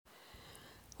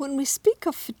When we speak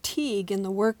of fatigue in the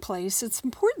workplace, it's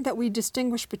important that we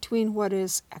distinguish between what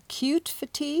is acute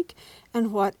fatigue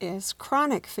and what is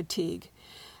chronic fatigue.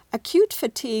 Acute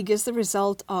fatigue is the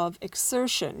result of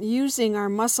exertion, using our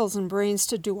muscles and brains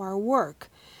to do our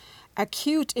work.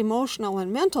 Acute emotional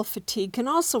and mental fatigue can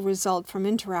also result from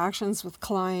interactions with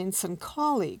clients and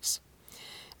colleagues.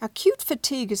 Acute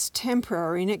fatigue is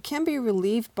temporary and it can be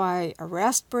relieved by a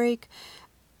rest break,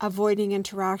 avoiding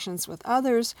interactions with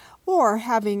others, or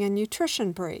having a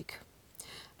nutrition break.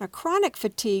 Now, chronic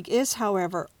fatigue is,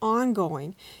 however,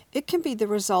 ongoing. It can be the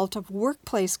result of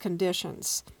workplace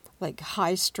conditions like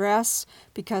high stress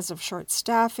because of short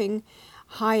staffing,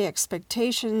 high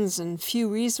expectations and few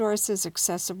resources,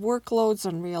 excessive workloads,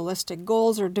 unrealistic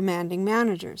goals, or demanding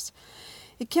managers.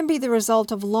 It can be the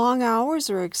result of long hours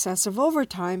or excessive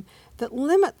overtime that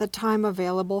limit the time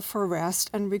available for rest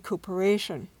and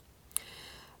recuperation.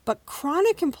 But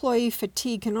chronic employee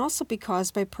fatigue can also be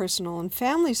caused by personal and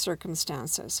family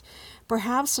circumstances.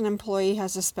 Perhaps an employee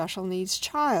has a special needs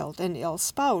child, an ill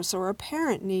spouse, or a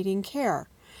parent needing care.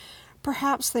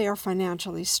 Perhaps they are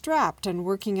financially strapped and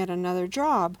working at another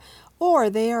job, or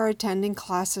they are attending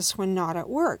classes when not at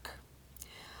work.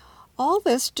 All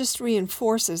this just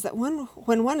reinforces that when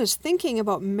one is thinking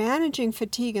about managing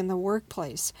fatigue in the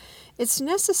workplace, it's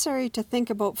necessary to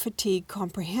think about fatigue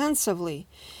comprehensively.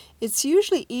 It's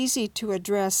usually easy to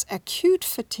address acute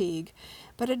fatigue,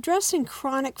 but addressing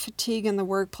chronic fatigue in the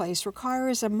workplace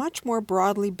requires a much more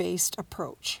broadly based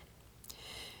approach.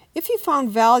 If you found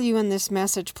value in this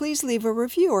message, please leave a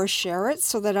review or share it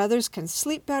so that others can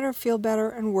sleep better, feel better,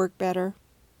 and work better.